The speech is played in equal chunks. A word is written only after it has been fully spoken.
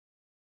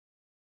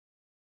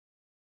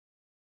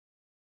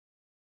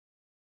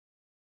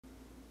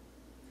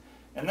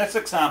In this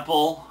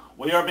example,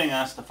 we are being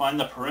asked to find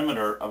the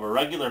perimeter of a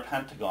regular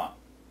pentagon.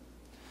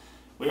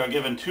 We are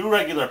given two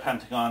regular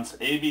pentagons,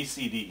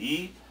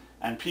 ABCDE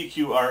and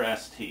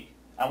PQRST,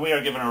 and we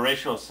are given a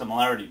ratio of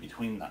similarity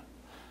between them.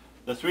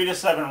 The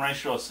 3:7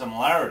 ratio of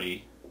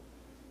similarity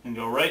can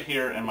go right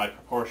here in my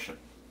proportion.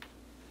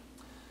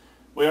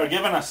 We are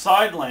given a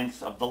side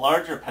length of the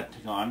larger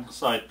pentagon,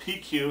 side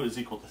PQ is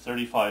equal to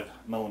 35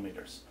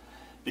 millimeters.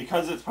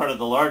 Because it's part of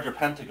the larger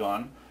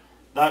pentagon,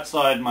 that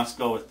side must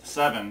go with the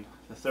 7.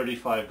 The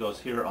 35 goes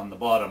here on the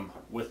bottom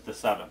with the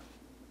 7.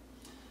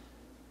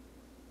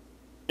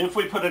 If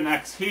we put an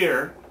X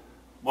here,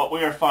 what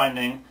we are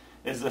finding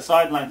is the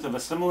side length of a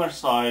similar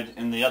side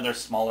in the other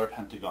smaller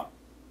pentagon.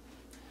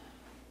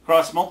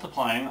 Cross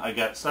multiplying, I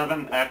get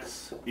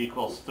 7x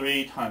equals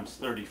 3 times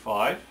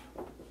 35.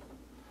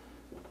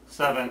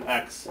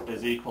 7x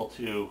is equal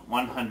to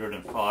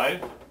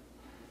 105.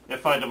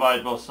 If I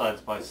divide both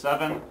sides by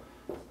 7,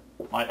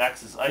 my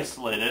x is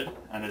isolated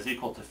and is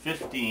equal to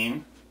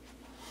 15.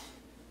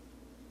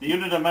 The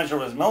unit of measure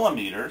was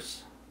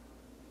millimeters,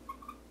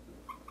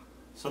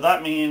 so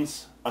that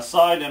means a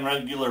side in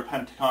regular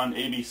pentagon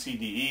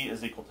ABCDE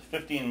is equal to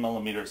 15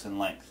 millimeters in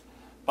length.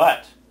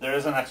 But there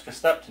is an extra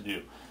step to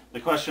do. The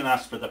question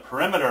asks for the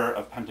perimeter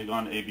of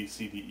pentagon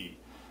ABCDE.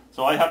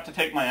 So I have to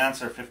take my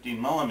answer,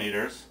 15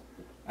 millimeters,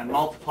 and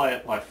multiply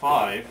it by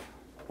 5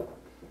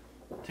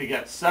 to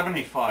get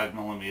 75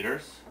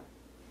 millimeters.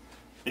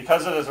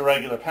 Because it is a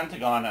regular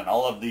pentagon and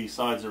all of these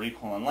sides are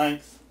equal in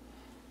length,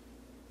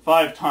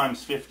 5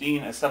 times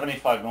 15 is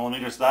 75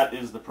 millimeters. That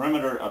is the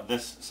perimeter of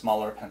this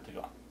smaller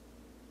pentagon.